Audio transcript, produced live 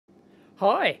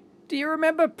Hi, do you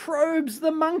remember Probes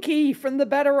the monkey from the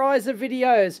Batterizer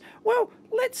videos? Well,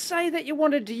 let's say that you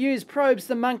wanted to use Probes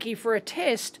the monkey for a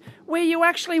test where you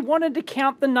actually wanted to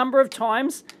count the number of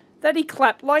times that he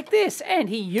clapped like this. And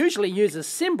he usually uses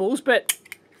cymbals, but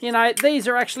you know, these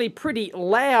are actually pretty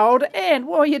loud and,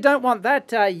 well, you don't want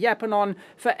that yapping on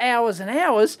for hours and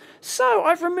hours. So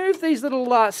I've removed these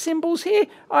little cymbals here.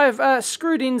 I've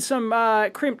screwed in some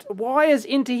crimped wires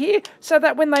into here so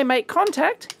that when they make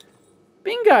contact,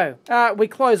 bingo, we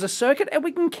close a circuit and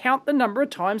we can count the number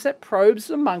of times that Probes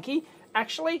the monkey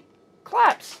actually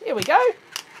claps. Here we go.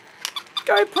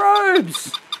 Go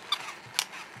Probes!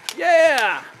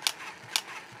 Yeah!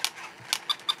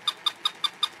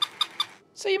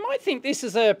 So you might think this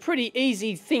is a pretty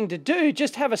easy thing to do,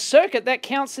 just have a circuit that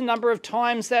counts the number of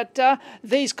times that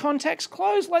these contacts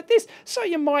close like this. So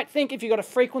you might think if you've got a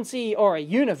frequency or a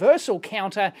universal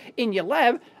counter in your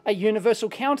lab, a universal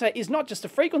counter is not just a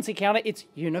frequency counter, it's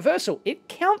universal. It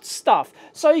counts stuff.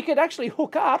 So you could actually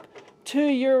hook up to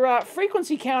your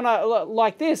frequency counter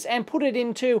like this and put it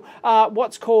into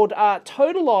what's called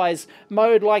totalize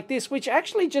mode like this, which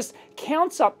actually just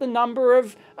counts up the number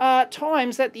of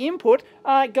times that the input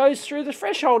goes through the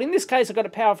threshold. In this case, I've got to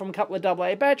power from a couple of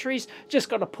AA batteries, just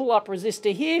got a pull-up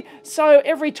resistor here. So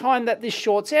every time that this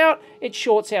shorts out, it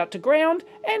shorts out to ground,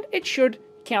 and it should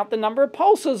count the number of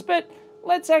pulses. But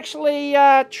let's actually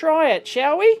try it,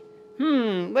 shall we?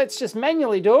 Let's just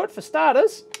manually do it for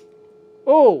starters.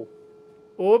 Oh.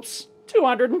 Oops,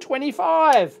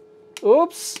 225.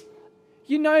 Oops.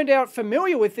 You're no doubt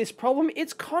familiar with this problem.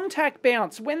 It's contact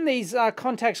bounce. When these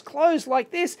contacts close like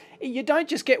this, you don't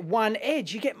just get one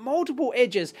edge, you get multiple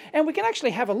edges. And we can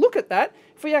actually have a look at that.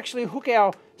 If we actually hook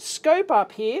our scope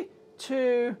up here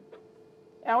to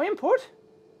our input,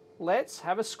 let's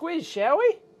have a squeeze, shall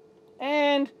we?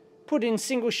 And put in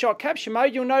single shot capture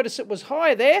mode. You'll notice it was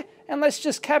high there. And let's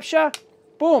just capture,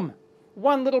 boom.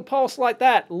 One little pulse like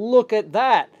that. Look at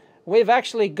that. We've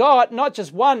actually got not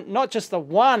just the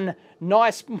one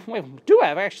nice, we do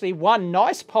have actually one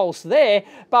nice pulse there,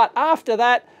 but after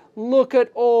that, look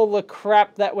at all the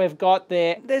crap that we've got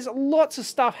there. There's lots of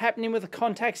stuff happening with the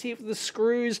contacts here, with the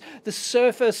screws, the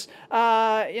surface,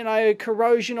 you know,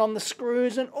 corrosion on the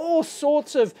screws, and all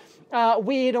sorts of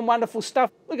weird and wonderful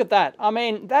stuff. Look at that. I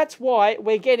mean, that's why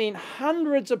we're getting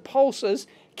hundreds of pulses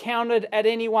counted at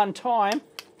any one time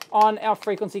on our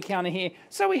frequency counter here.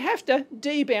 So we have to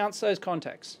debounce those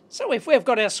contacts. So if we've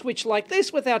got our switch like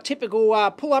this with our typical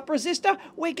pull-up resistor,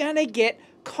 we're going to get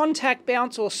contact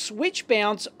bounce or switch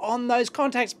bounce on those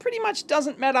contacts. Pretty much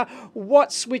doesn't matter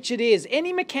what switch it is.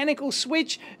 Any mechanical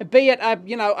switch, be it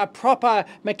a proper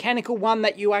mechanical one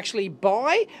that you actually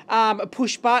buy, a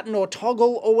push button or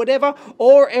toggle or whatever,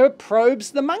 or it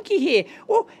Probes the monkey here.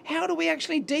 Well, how do we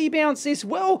actually debounce this?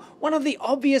 Well, one of the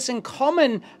obvious and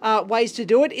common ways to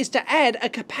do it is to add a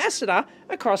capacitor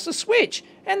across the switch.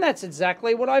 And that's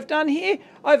exactly what I've done here.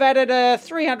 I've added a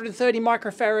 330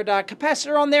 microfarad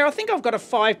capacitor on there. I think I've got a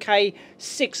 5K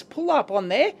 6 pull-up on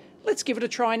there. Let's give it a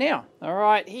try now. All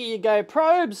right, here you go,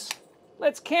 Probes.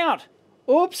 Let's count.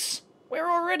 Oops, we're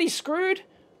already screwed.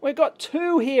 We've got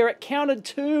 2 here. It counted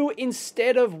 2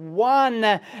 instead of 1.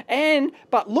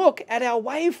 But look at our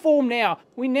waveform now.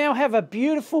 We now have a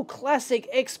beautiful classic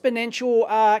exponential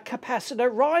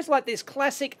capacitor rise like this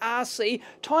classic RC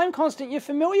time constant you're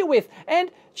familiar with.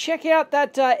 And check out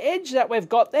that edge that we've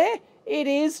got there. It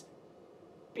is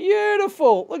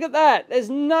beautiful. Look at that. There's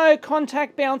no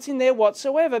contact bounce in there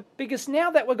whatsoever, because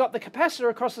now that we've got the capacitor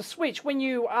across the switch, when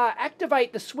you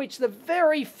activate the switch, the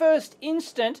very first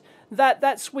instant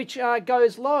that switch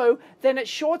goes low, then it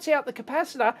shorts out the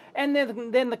capacitor, and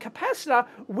then the capacitor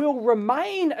will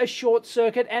remain a short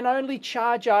circuit and only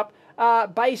charge up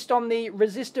based on the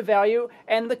resistor value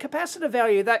and the capacitor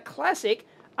value, that classic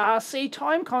RC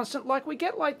time constant like we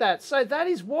get like that. So that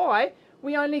is why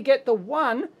we only get the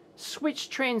one switch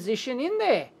transition in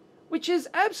there, which is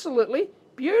absolutely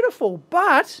beautiful.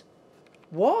 But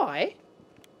why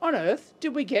on earth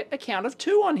did we get a count of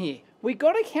 2 on here? We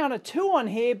got a count of 2 on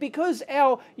here because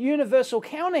our universal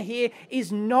counter here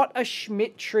is not a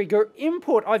Schmitt trigger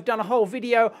input. I've done a whole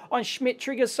video on Schmitt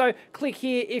triggers, so click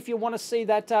here if you want to see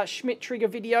that Schmitt trigger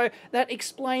video that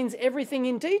explains everything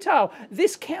in detail.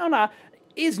 This counter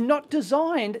is not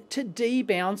designed to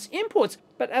debounce inputs.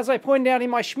 But as I pointed out in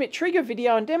my Schmitt trigger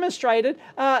video and demonstrated,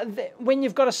 when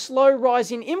you've got a slow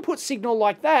rising input signal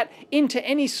like that into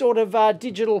any sort of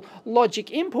digital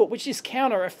logic input, which this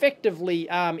counter effectively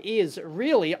is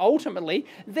really ultimately,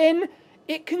 then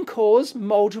it can cause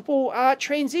multiple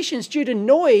transitions due to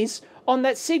noise on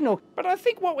that signal. But I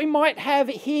think what we might have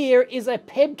here is a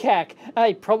PEBCAC.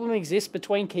 A problem exists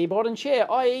between keyboard and chair,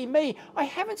 i.e. me. I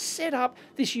haven't set up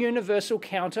this universal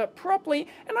counter properly,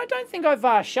 and I don't think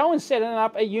I've shown setting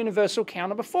up a universal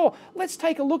counter before. Let's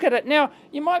take a look at it. Now,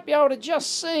 you might be able to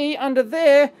just see under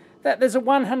there that there's a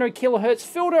 100 kilohertz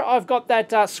filter. I've got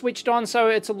that switched on, so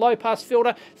it's a low pass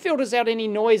filter. Filters out any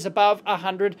noise above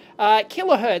 100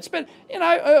 kilohertz. But, you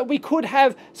know, we could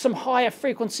have some higher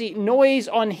frequency noise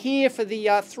on here for the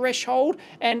threshold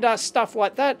and stuff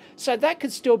like that. So that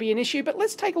could still be an issue. But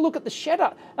let's take a look at the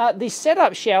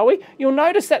setup, shall we? You'll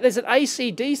notice that there's an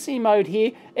AC-DC mode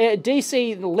here.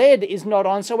 DC LED is not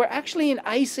on, so we're actually in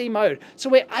AC mode. So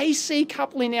we're AC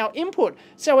coupling our input.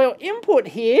 So our input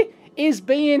here is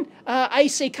being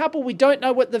AC coupled. We don't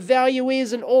know what the value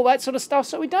is and all that sort of stuff,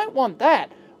 so we don't want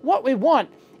that. What we want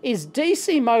is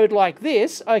DC mode like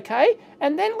this, okay?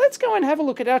 And then let's go and have a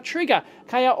look at our trigger.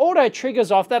 Okay, our auto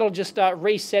trigger's off. That'll just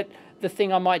reset the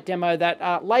thing. I might demo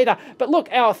that later. But look,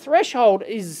 our threshold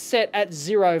is set at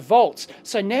 0 volts.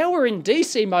 So now we're in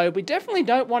DC mode. We definitely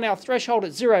don't want our threshold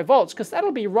at 0 volts because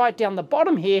that'll be right down the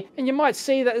bottom here. And you might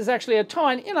see that there's actually a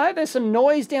tiny, you know, there's some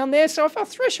noise down there. So if our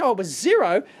threshold was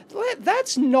 0,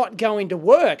 that's not going to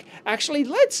work. Actually,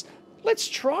 let's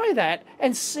try that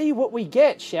and see what we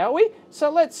get, shall we?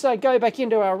 So let's go back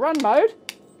into our run mode.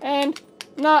 And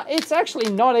no, it's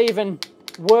actually not even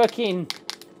working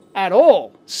at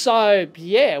all. So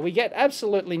yeah, we get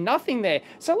absolutely nothing there.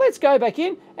 So let's go back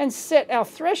in and set our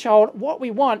threshold. What we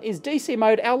want is DC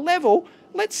mode. Our level,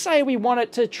 let's say we want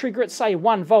it to trigger at, say,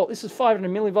 1 volt. This is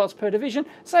 500 millivolts per division.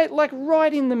 Say, like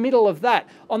right in the middle of that.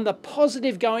 On the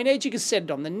positive going edge, you can set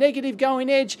it on the negative going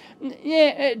edge. Yeah,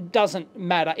 it doesn't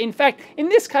matter. In fact, in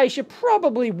this case, you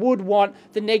probably would want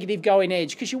the negative going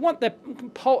edge because you want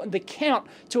the count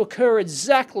to occur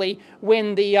exactly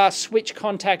when the switch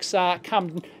contacts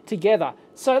come together.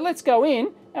 So let's go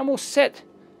in and we'll set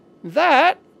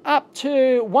that up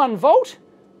to 1 volt.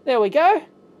 There we go.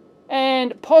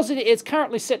 And positive, it's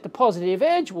currently set to positive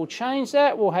edge. We'll change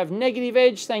that. We'll have negative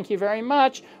edge. Thank you very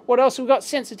much. What else we've got?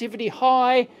 Sensitivity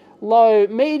high, low,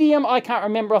 medium. I can't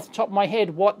remember off the top of my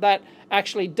head what that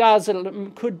actually does.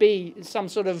 It could be some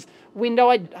sort of window.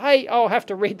 Hey, I'll have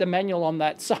to read the manual on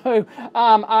that. So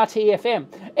RTFM.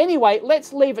 Anyway,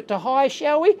 let's leave it to high,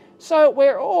 shall we? So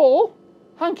we're all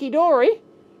hunky-dory,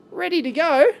 ready to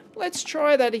go. Let's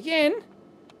try that again.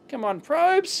 Come on,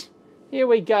 probes. Here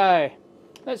we go.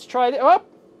 Let's try that.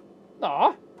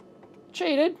 Oh,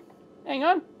 cheated. Hang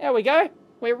on. There we go.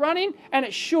 We're running, and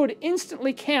it should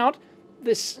instantly count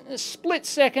this split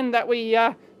second that we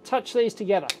touch these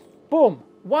together. Boom.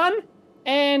 1,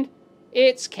 and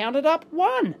it's counted up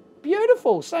 1.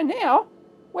 Beautiful. So now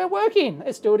we're working.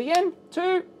 Let's do it again.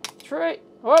 2, 3.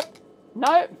 Oh,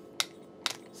 no.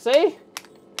 See?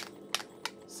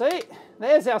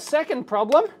 There's our second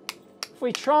problem. If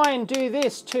we try and do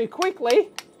this too quickly,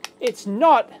 it's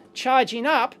not charging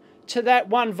up to that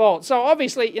 1 volt. So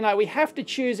obviously, you know, we have to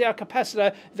choose our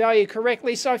capacitor value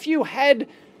correctly. So if you had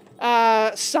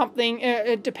something,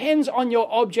 it depends on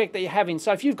your object that you're having.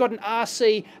 So if you've got an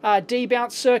RC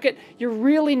debounce circuit, you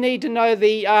really need to know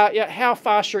the how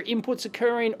fast your input's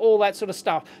occurring, all that sort of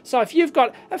stuff. So if you've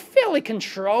got a fairly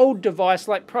controlled device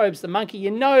like Probes the Monkey, you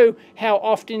know how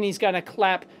often he's going to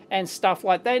clap and stuff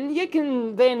like that, and you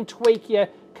can then tweak your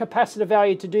capacitor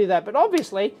value to do that. But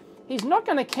obviously, he's not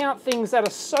going to count things that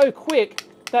are so quick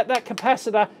that that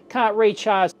capacitor can't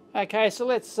recharge. Okay, so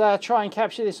let's try and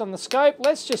capture this on the scope.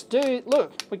 Let's just do,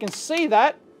 look, we can see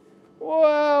that.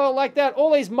 Whoa, like that.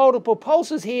 All these multiple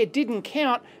pulses here didn't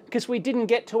count because we didn't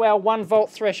get to our 1 volt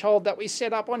threshold that we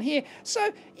set up on here. So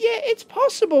yeah, it's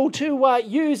possible to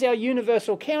use our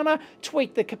universal counter,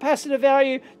 tweak the capacitor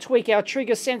value, tweak our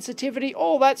trigger sensitivity,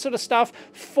 all that sort of stuff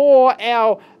for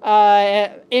our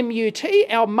MUT,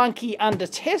 our monkey under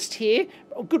test here.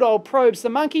 Good old Probes the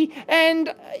Monkey,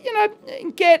 and you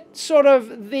know, get sort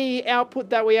of the output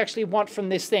that we actually want from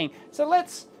this thing. So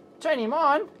let's turn him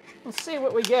on and see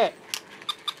what we get.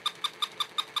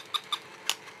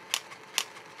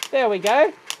 There we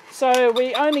go. So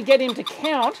we only get him to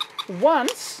count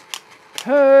once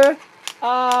per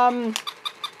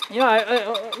you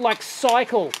know, like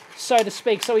cycle, so to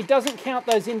speak. So he doesn't count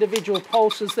those individual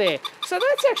pulses there. So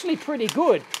that's actually pretty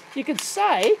good. You could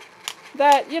say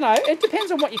that, you know, it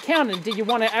depends on what you counted. Did you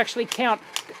want to actually count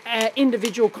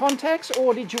individual contacts,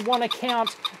 or did you want to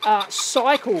count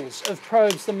cycles of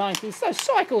Probes the Monkey? So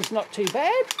cycles not too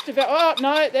bad. Oh,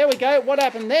 no, there we go. What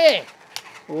happened there?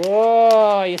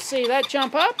 Whoa, you see that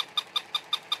jump up?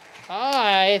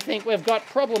 I think we've got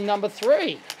problem number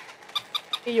 3.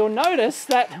 You'll notice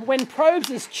that when Probes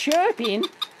is chirping,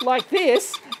 like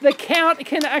this, the count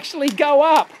can actually go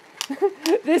up.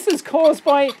 This is caused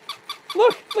by,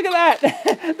 look at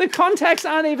that. The contacts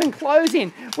aren't even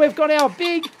closing. We've got our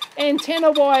big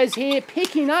antenna wires here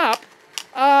picking up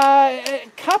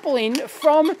coupling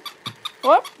from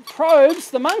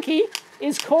probes. The monkey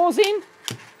is causing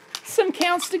some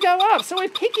counts to go up. So we're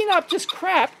picking up just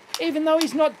crap even though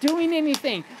he's not doing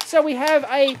anything. So we have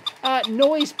a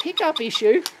noise pickup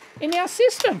issue in our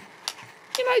system.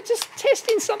 You know, just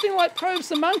testing something like probes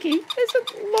the monkey, there's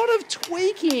a lot of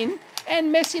tweaking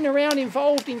and messing around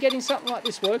involved in getting something like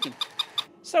this working.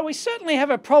 So we certainly have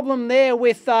a problem there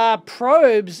with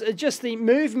probes. Just the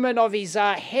movement of his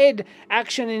head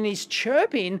action and his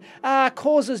chirping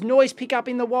causes noise pickup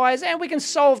in the wires, and we can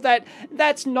solve that.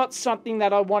 That's not something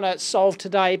that I want to solve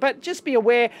today, but just be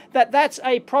aware that that's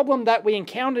a problem that we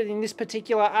encountered in this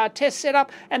particular test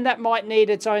setup, and that might need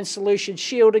its own solution,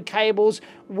 shielded cables,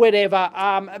 whatever.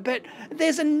 But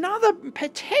there's another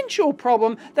potential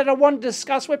problem that I want to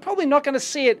discuss. We're probably not going to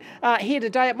see it here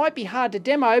today. It might be hard to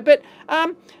demo, but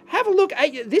have a look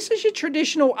at, this is your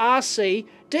traditional RC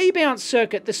debounce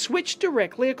circuit, the switch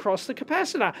directly across the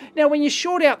capacitor. Now when you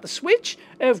short out the switch,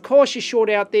 of course you short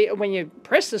out when you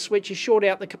press the switch, you short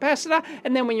out the capacitor,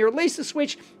 and then when you release the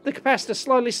switch, the capacitor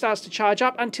slowly starts to charge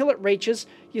up until it reaches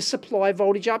your supply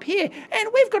voltage up here. And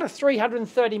we've got a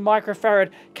 330 microfarad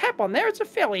cap on there. It's a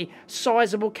fairly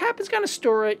sizable cap. It's going to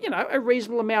store a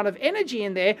reasonable amount of energy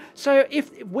in there. So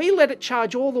if we let it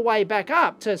charge all the way back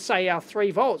up to, say, our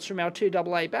 3 volts from our 2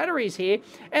 AA batteries here,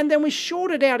 and then we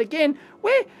short it out again,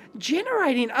 we're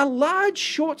generating a large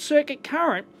short circuit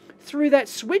current through that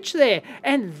switch there.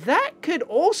 And that could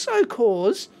also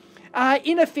cause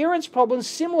interference problems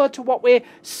similar to what we're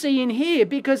seeing here,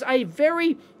 because a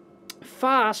very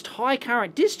fast high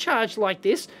current discharge like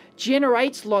this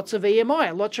generates lots of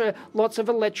EMI, lots of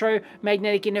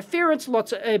electromagnetic interference,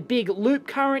 lots of a big loop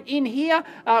current in here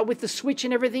with the switch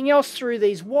and everything else through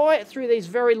these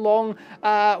very long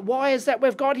wires that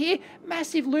we've got here.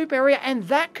 Massive loop area, and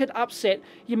that could upset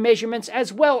your measurements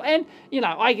as well. And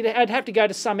I'd have to go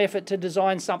to some effort to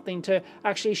design something to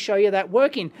actually show you that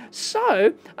working.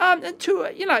 So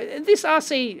this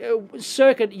RC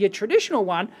circuit, your traditional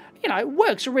one,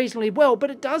 works reasonably well,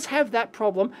 but it does have that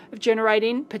problem of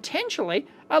generating potentially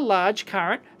a large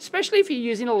current, especially if you're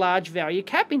using a large value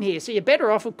cap in here. So you're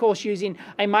better off, of course, using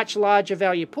a much larger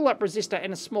value pull-up resistor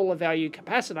and a smaller value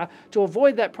capacitor to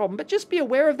avoid that problem, but just be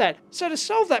aware of that. So to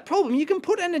solve that problem, you can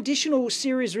put an additional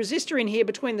series resistor in here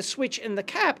between the switch and the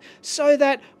cap so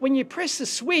that when you press the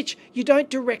switch, you don't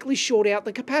directly short out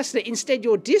the capacitor. Instead,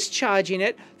 you're discharging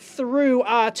it through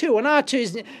R2, and R2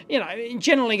 is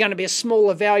generally going to be a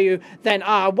smaller value than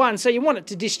R1, so you want it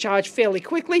to discharge fairly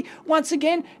quickly. Once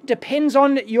again, depends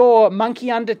on your monkey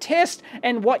under test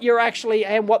and what you're actually,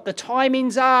 and what the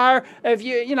timings are of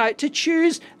to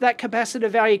choose that capacitor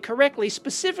value correctly,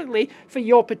 specifically for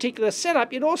your particular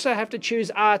setup. You'd also have to choose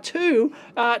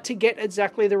R2 to get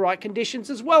exactly the right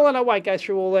conditions as well. And I won't go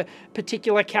through all the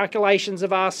particular calculations of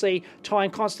RC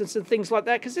time constants and things like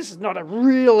that, because this is not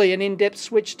really an in-depth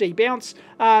switch debounce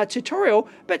tutorial,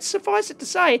 but suffice it to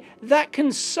say that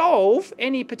can solve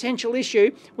any potential issue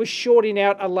with shorting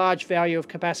out a large value of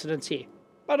capacitance here.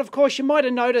 But of course, you might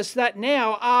have noticed that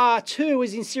now R2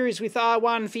 is in series with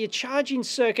R1 for your charging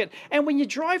circuit. And when you're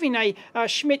driving a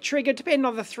Schmitt trigger, depending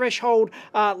on the threshold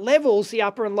levels, the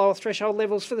upper and lower threshold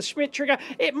levels for the Schmitt trigger,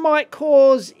 it might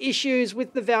cause issues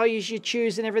with the values you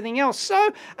choose and everything else.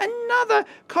 So another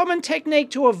common technique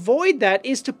to avoid that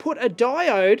is to put a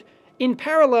diode in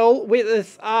parallel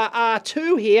with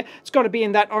R2 here. It's got to be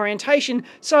in that orientation.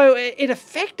 So it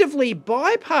effectively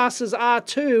bypasses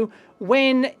R2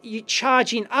 when you're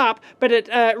charging up, but it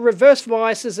reverse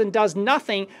biases and does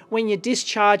nothing when you're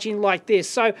discharging like this.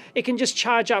 So it can just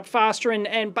charge up faster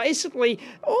and basically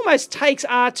almost takes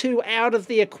R2 out of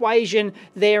the equation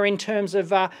there in terms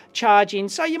of charging.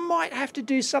 So you might have to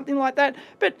do something like that.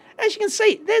 But as you can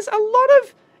see, there's a lot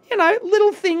of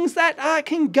little things that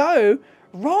can go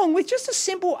wrong with just a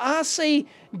simple RC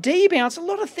debounce. A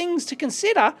lot of things to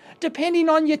consider depending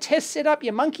on your test setup,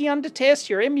 your monkey under test,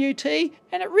 your MUT,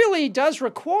 and it really does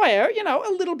require,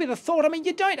 a little bit of thought. I mean,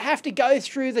 you don't have to go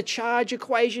through the charge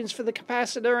equations for the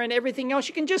capacitor and everything else.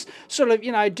 You can just sort of,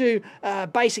 do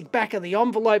basic back of the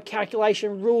envelope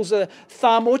calculation, rules of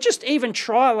thumb, or just even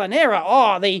trial and error.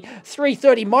 Oh, the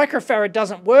 330 microfarad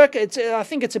doesn't work. I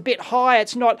think it's a bit high.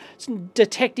 It's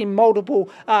detecting multiple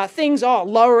things. Oh,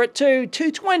 lower it to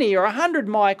 220 or 100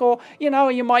 mic, or,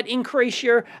 you you might increase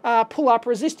your pull-up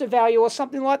resistor value or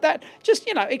something like that. Just,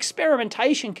 you know,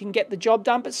 experimentation can get the job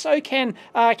done, but so can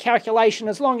calculation,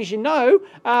 as long as you know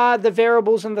the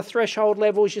variables and the threshold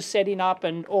levels you're setting up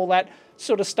and all that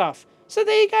sort of stuff. So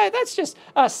there you go. That's just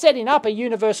setting up a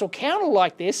universal counter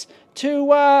like this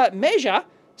to measure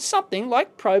something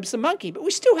like Probes the Monkey. But we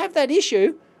still have that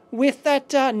issue with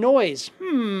that noise.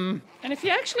 And if you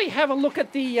actually have a look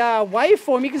at the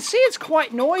waveform, you can see it's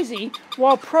quite noisy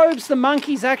while Probes the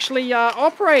Monkey's actually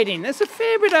operating. There's a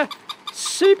fair bit of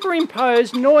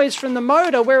superimposed noise from the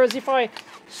motor, whereas if I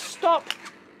stop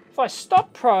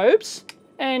Probes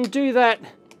and do that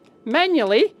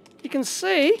manually, you can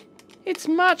see it's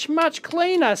much, much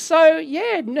cleaner. So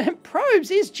yeah, Probes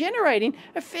is generating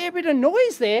a fair bit of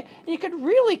noise there. And you could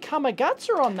really come a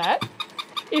gutser on that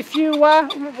if you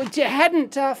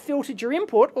hadn't filtered your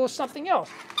input or something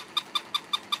else.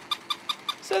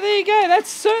 So there you go. That's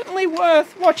certainly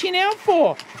worth watching out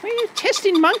for. When you're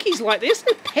testing monkeys like this,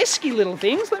 they're pesky little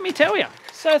things, let me tell you.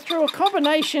 So through a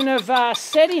combination of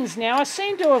settings now, I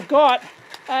seem to have got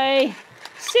a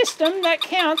system that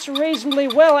counts reasonably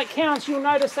well. It counts, you'll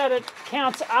notice that it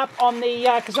counts up on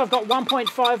the, because I've got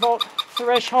 1.5 volt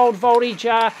threshold voltage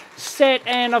set,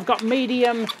 and I've got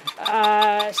medium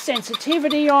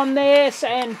sensitivity on there,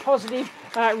 and positive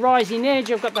rising edge.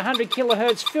 I've got the 100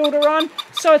 kilohertz filter on,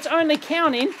 so it's only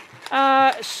counting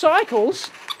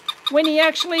cycles when he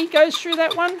actually goes through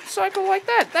that one cycle like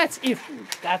that. That's if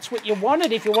that's what you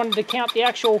wanted. If you wanted to count the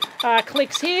actual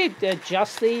clicks here,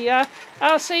 just the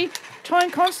RC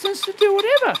time constants to do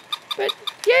whatever. But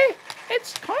yeah,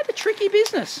 it's kind of tricky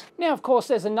business. Now, of course,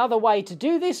 there's another way to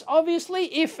do this. Obviously,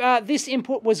 if this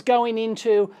input was going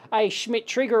into a Schmitt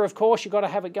trigger, of course, you've got to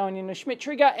have it going into a Schmitt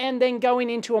trigger and then going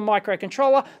into a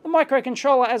microcontroller. The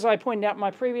microcontroller, as I pointed out in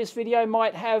my previous video,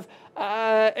 might have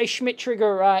a Schmitt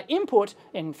trigger input.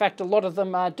 In fact, a lot of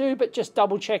them do, but just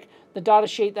double check the data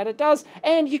sheet that it does.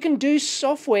 And you can do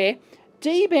software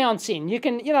debouncing. You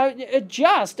can, you know,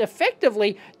 adjust,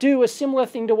 effectively do a similar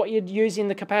thing to what you'd use in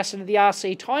the capacitor, the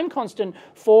RC time constant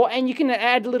for, and you can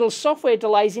add little software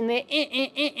delays in there,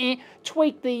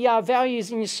 tweak the values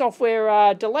in your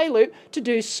software delay loop to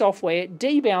do software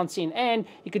debouncing, and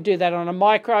you could do that on a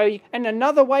micro. And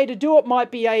another way to do it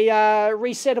might be a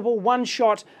resettable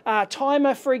one-shot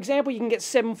timer, for example. You can get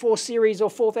 7.4 series or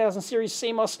 4000 series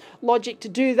CMOS logic to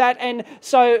do that, and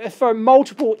so for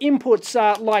multiple inputs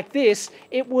like this,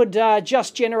 it would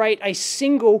just generate a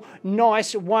single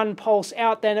nice one pulse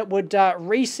out, then it would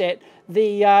reset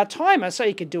the timer. So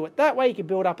you could do it that way. You could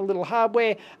build up a little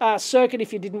hardware circuit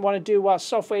if you didn't want to do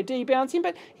software debouncing.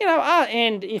 But you know,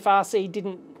 and if RC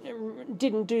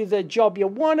didn't do the job you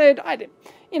wanted,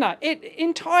 you know, it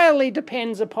entirely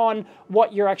depends upon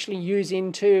what you're actually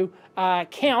using to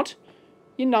count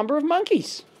your number of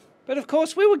monkeys. But of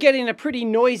course, we were getting a pretty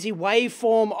noisy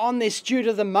waveform on this due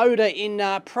to the motor in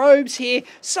Probes here,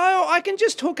 so I can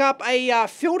just hook up a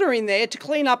filter in there to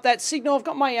clean up that signal. I've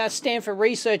got my Stanford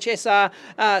Research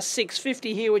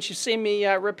SR650 here, which you've seen me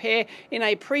repair in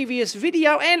a previous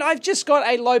video, and I've just got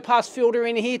a low-pass filter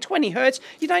in here, 20 Hertz.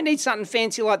 You don't need something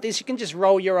fancy like this. You can just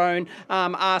roll your own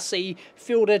RC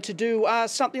filter to do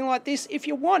something like this if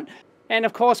you want. And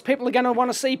of course, people are going to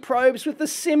want to see Probes with the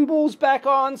cymbals back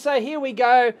on. So here we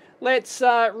go. Let's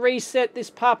reset this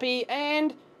puppy,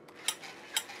 and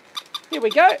here we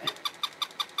go.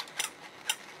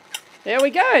 There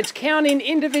we go. It's counting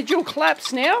individual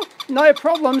claps now. No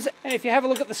problems. And if you have a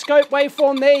look at the scope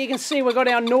waveform there, you can see we've got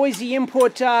our noisy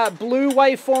input blue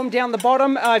waveform down the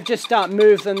bottom. I've just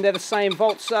moved them. They're the same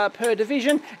volts per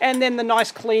division. And then the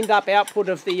nice cleaned up output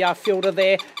of the filter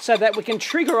there, so that we can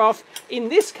trigger off, in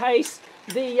this case,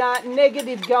 the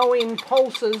negative going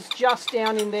pulses just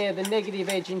down in there, the negative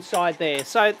edge inside there.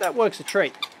 So that works a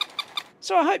treat.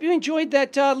 So I hope you enjoyed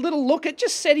that little look at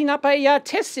just setting up a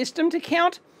test system to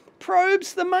count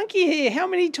Probes the monkey here, how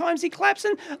many times he claps,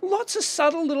 and lots of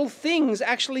subtle little things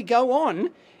actually go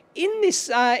on in this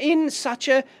in such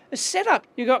a setup.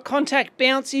 You've got contact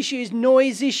bounce issues,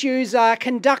 noise issues,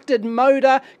 conducted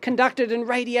and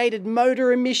radiated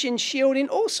motor emission shielding,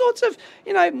 all sorts of,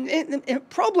 you know,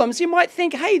 problems. You might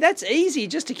think, hey, that's easy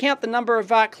just to count the number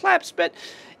of claps, but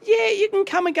yeah, you can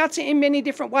come and guts it in many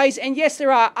different ways. And yes,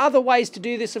 there are other ways to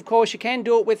do this, of course. You can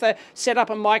do it with a set up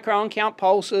a micro and count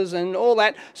pulses and all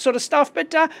that sort of stuff.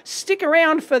 But stick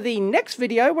around for the next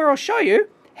video where I'll show you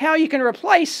how you can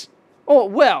replace, or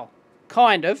well,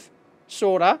 kind of,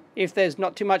 sorta, if there's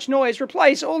not too much noise,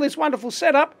 replace all this wonderful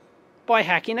setup by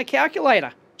hacking a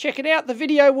calculator. Check it out. The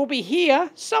video will be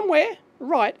here somewhere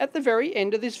right at the very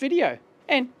end of this video.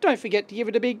 And don't forget to give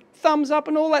it a big thumbs up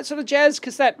and all that sort of jazz,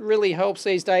 because that really helps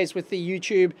these days with the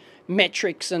YouTube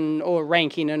metrics and or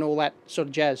ranking and all that sort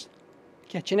of jazz.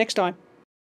 Catch you next time.